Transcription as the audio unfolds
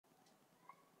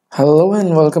Hello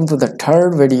and welcome to the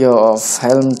third video of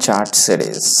Helm chart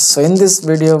series. So in this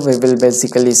video we will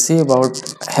basically see about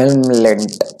Helm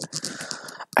lint.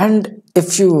 And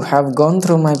if you have gone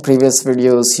through my previous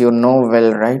videos, you know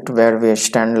well, right, where we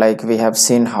stand. Like we have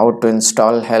seen how to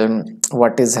install Helm.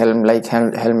 What is Helm? Like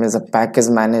Helm is a package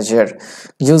manager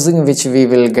using which we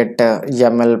will get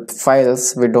YAML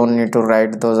files. We don't need to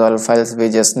write those all files.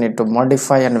 We just need to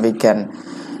modify, and we can,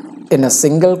 in a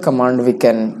single command, we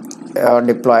can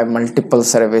deploy multiple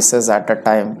services at a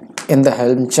time. In the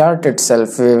Helm chart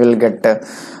itself, we will get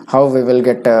how we will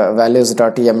get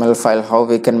values.yml file, how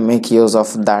we can make use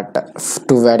of that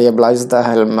to variabilize the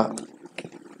Helm.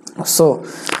 So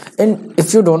and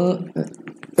if you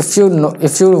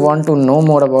want to know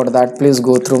more about that, please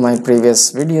go through my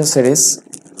previous video series,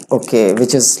 okay,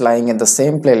 which is lying in the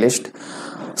same playlist.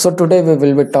 So today we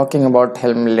will be talking about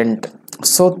Helm lint.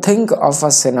 So think of a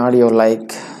scenario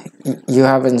like you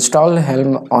have installed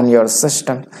Helm on your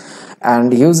system,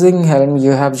 and using Helm you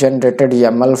have generated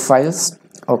YAML files,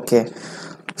 okay.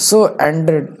 So, and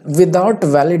without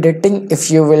validating, if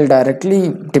you will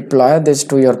directly deploy this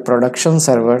to your production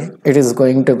server, it is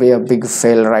going to be a big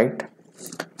fail, right?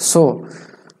 So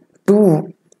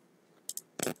to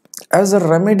as a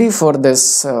remedy for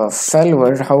this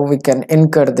failure, how we can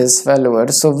incur this failure,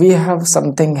 so we have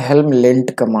something Helm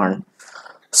lint command.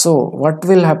 So what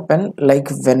will happen, like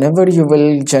whenever you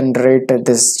will generate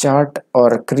this chart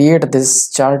or create this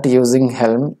chart using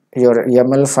Helm, your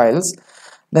YAML files,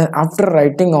 then after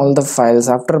writing all the files,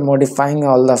 after modifying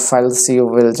all the files, you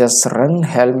will just run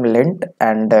Helm lint,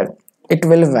 and it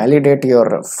will validate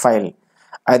your file,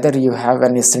 either you have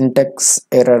any syntax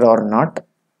error or not,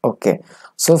 okay.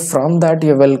 So from that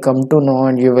you will come to know,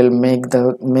 and you will make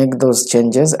those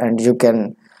changes, and you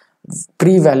can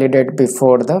pre-validate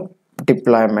before the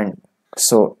deployment.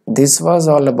 So this was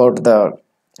all about the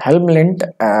Helm lint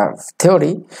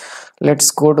theory.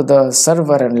 Let's go to the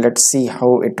server and let's see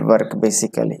how it works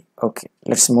basically. Okay,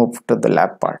 let's move to the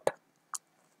lab part.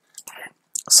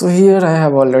 So here I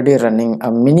have already running a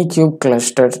Minikube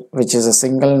cluster, which is a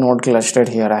single node cluster.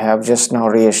 Here I have just now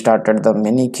restarted the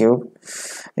Minikube,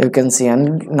 you can see,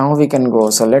 and now we can go.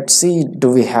 So let's see,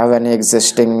 do we have any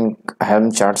existing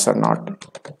Helm charts or not.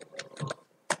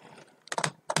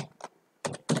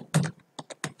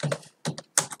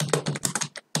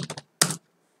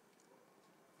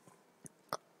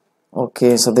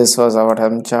 Okay, so this was our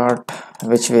Helm chart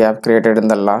which we have created in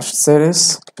the last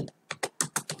series.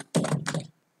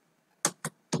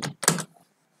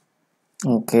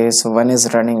 Okay, so one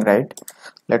is running, right?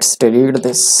 Let's delete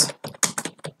this.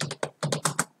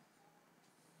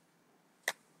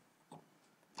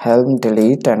 Helm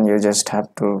delete, and you just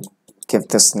have to give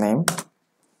this name.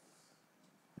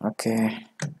 Okay.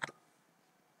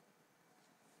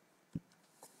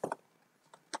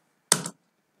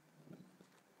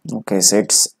 Okay, so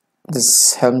it's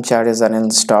this Helm chart is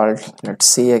uninstalled. Let's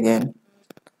see again.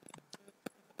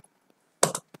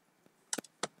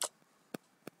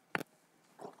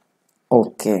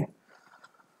 Okay,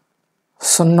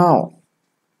 so now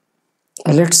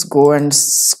let's go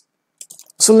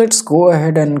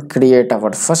ahead and create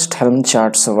our first Helm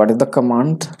chart. So what is the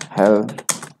command? Helm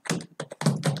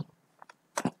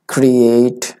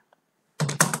create,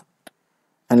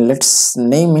 and let's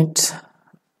name it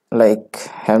like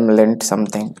Helm lint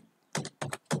something.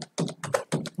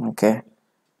 Okay,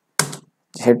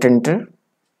 hit enter,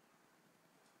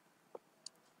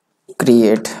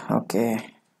 create.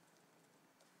 Okay,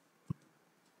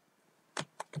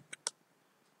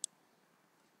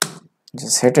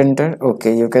 just hit enter.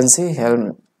 Okay, you can see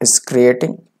Helm is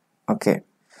creating. Okay,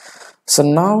 so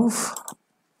now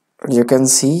you can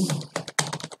see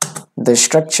the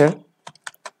structure.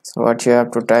 So what you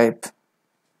have to type,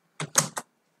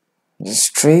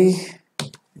 just tree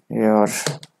your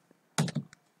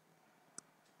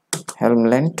Helm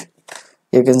lint.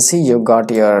 You can see you got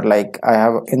your, like I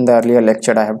have in the earlier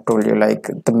lecture I have told you, like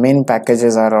the main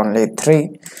packages are only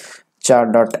 3: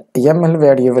 chart.yml,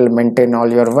 where you will maintain all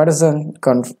your version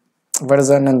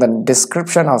and the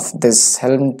description of this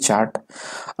Helm chart.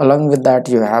 Along with that,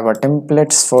 you have a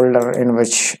templates folder in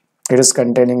which it is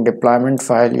containing deployment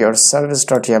file, your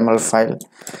service.yml file,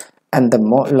 and the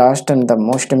last and the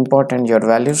most important, your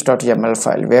values.yml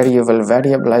file, where you will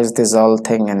variabilize this whole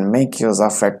thing and make use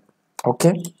of it.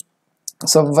 Okay,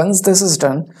 so once this is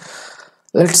done,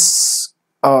 let's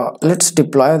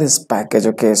deploy this package.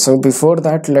 Okay, so before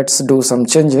that, let's do some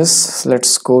changes.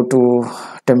 Let's go to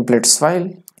templates file.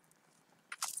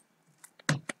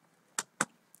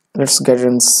 Let's get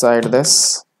inside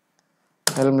this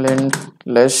Helm lint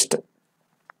list.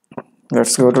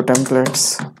 Let's go to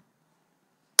templates.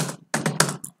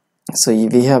 So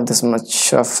we have this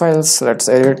much of files. Let's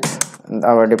edit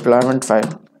our deployment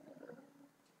file.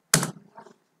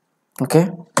 Okay,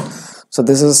 so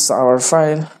this is our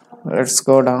file. Let's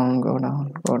go down, go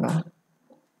down, go down.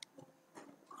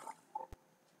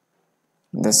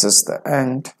 This is the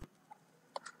end.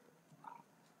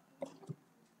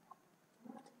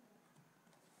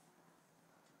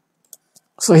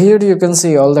 So here you can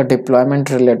see all the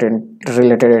deployment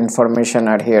related information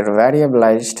are here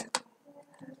variablized.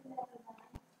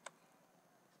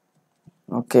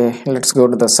 Okay, let's go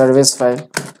to the service file.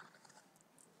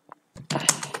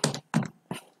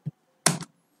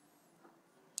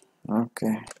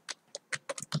 Okay,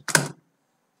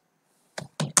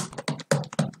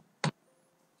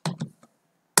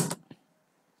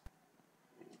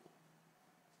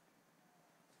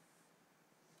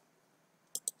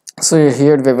 so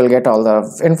here we will get all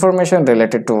the information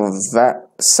related to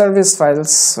service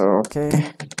files.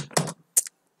 Okay,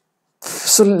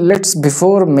 so let's,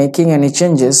 before making any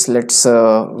changes, let's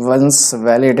once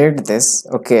validate this.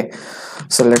 Okay,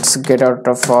 so let's get out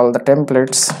of all the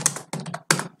templates.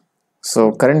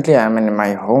 So currently I am in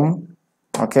my home.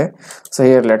 Okay, so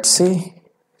here let's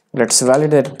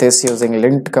validate this using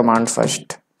lint command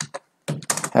first.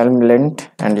 Helm lint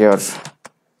and your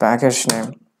package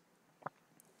name.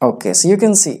 Okay, so you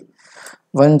can see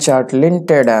one chart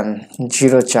linted and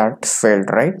 0 chart failed,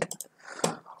 right?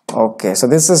 Okay, so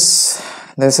this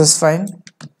is fine.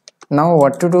 Now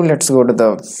what to do? Let's go to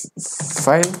the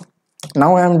file.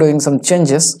 Now I am doing some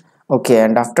changes. Okay,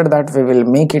 and after that we will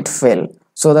make it fail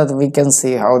so that we can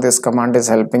see how this command is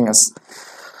helping us.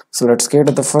 So let's go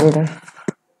to the folder.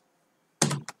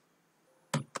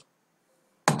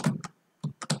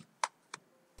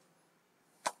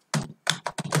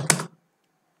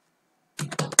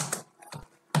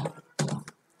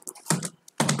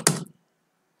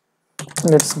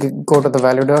 Let's go to the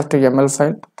value.yml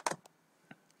file.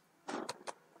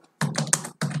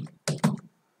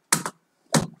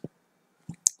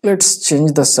 Let's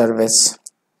change the service.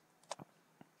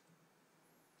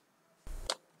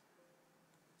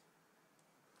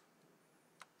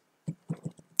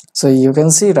 So you can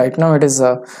see right now it is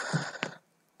a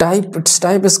type. Its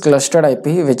type is clustered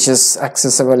IP, which is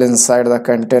accessible inside the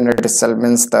container itself,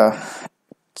 means the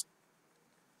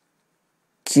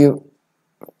queue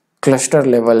cluster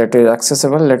level it is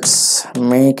accessible. Let's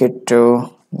make it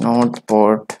to node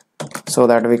port so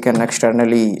that we can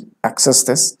externally access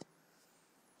this.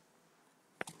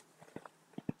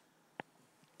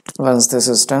 Once this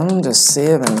is done, just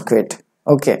save and quit.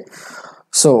 Okay,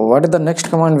 so what is the next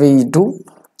command we do?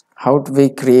 How do we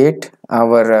create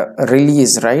our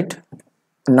release, right?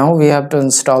 Now we have to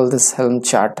install this Helm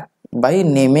chart by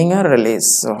naming a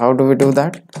release. So how do we do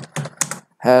that?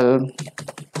 Helm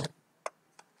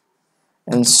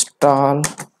install,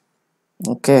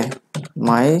 okay,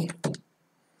 my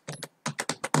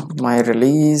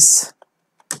release,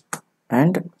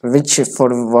 and which, for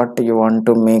what you want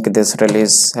to make this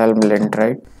release, Helm lint,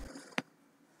 right?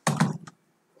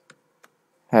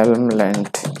 Helm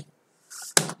lint.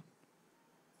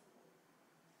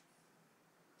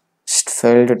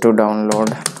 Failed to download.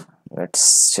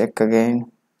 Let's check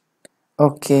again.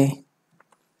 Okay,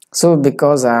 so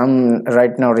because I am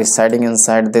right now residing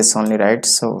inside this only, right?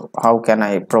 So how can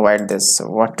I provide this?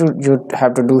 What do you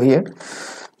have to do here?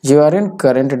 You are in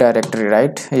current directory,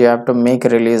 right? You have to make a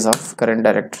release of current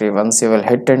directory. Once you will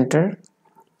hit enter,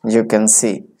 you can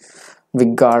see we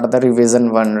got the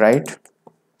revision 1, right?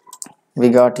 We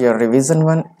got your revision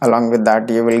 1. Along with that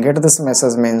you will get this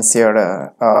message, means your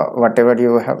whatever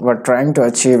you were trying to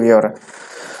achieve, your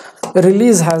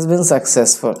release has been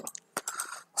successful.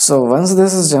 So once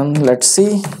this is done, let's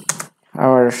see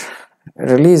our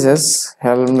releases.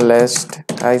 Helm list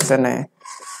 -a.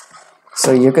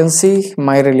 So you can see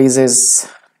my release is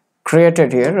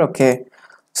created here. Okay,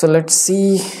 so let's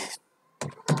see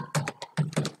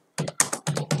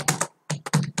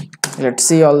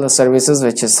all the services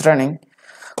which is running.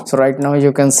 So right now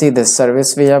you can see this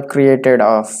service we have created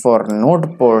for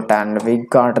node port, and we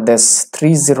got this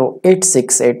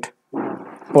 30868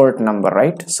 port number,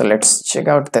 right? So let's check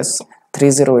out this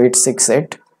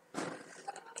 30868.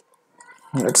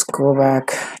 Let's go back,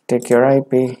 take your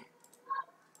IP.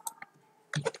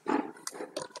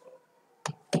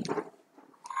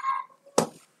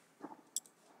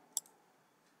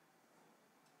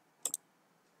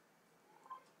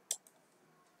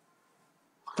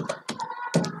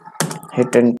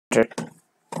 Hit enter,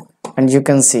 and you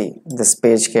can see this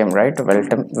page came, right?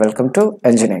 Welcome to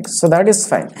Nginx. So that is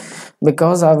fine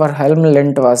because our Helm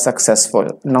lint was successful.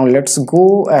 Now let's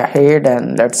go ahead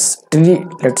and let's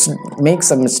make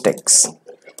some mistakes.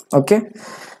 Okay,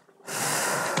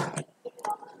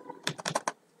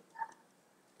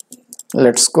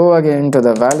 Let's go again to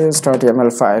the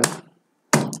values.yml file.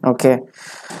 Okay,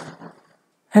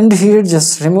 and here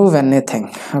just remove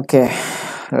anything. Okay,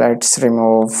 let's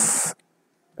remove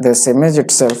this image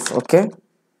itself. Okay,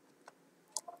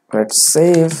 let's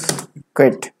save,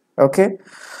 quit. Okay,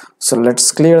 so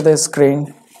let's clear the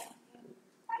screen.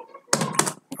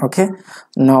 Okay,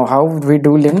 now how we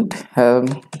do lint?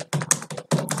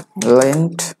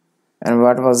 Lint, and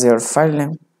what was your file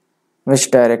name? Which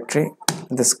directory?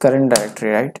 This current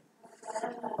directory, right?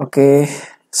 Okay,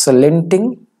 so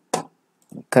linting,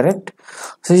 correct.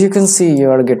 So you can see you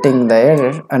are getting the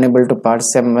error unable to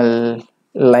parse YAML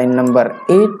line number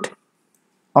 8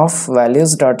 of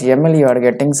values.yml. You are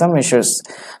getting some issues.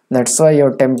 That's why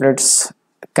your templates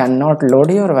cannot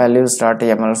load your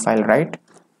values.yml file, right?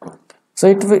 So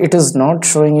it is not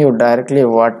showing you directly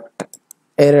what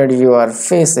error you are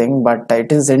facing, but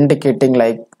it is indicating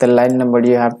like the line number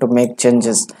you have to make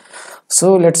changes.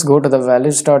 So let's go to the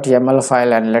values.yml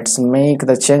file and let's make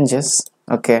the changes.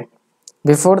 Okay,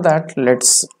 before that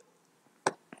let's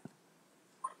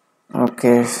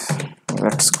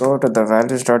go to the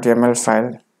values.yml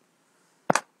file.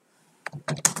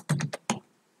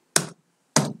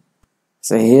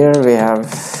 So here we have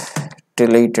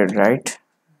deleted, right?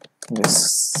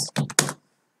 This,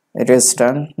 it is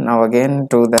done. Now again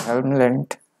to the Helm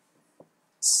lint.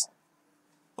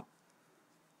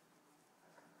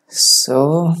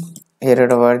 So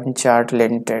error one chart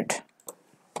linted.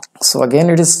 So again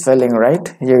it is failing,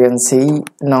 right? You can see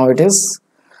now it is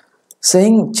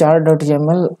saying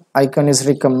chart.yml icon is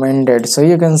recommended. So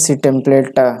you can see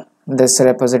template this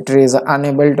repository is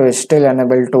still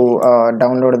unable to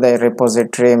download the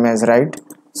repository image, right?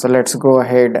 So let's go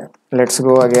ahead, let's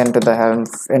go again to the Helm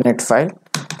init file.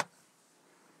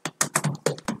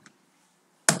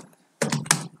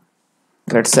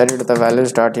 Let's edit the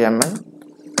values.yml,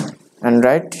 and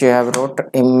right, you have wrote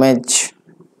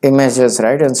images,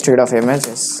 right, instead of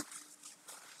images.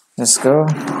 Let's go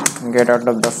get out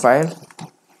of the file.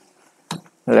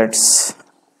 Let's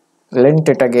lint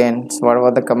it again. So what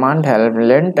was the command? Helm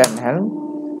lint and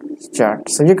helm chart.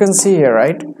 So you can see here,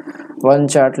 right, one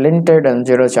chart linted and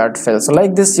 0 chart failed. So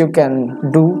like this you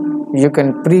can do, you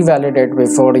can pre-validate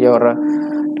before your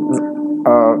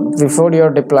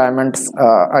deployment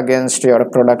against your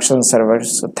production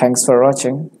servers. So thanks for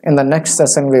watching. In the next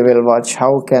session we will watch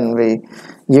how can we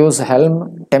use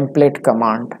Helm template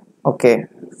command. Okay,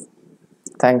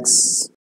 thanks.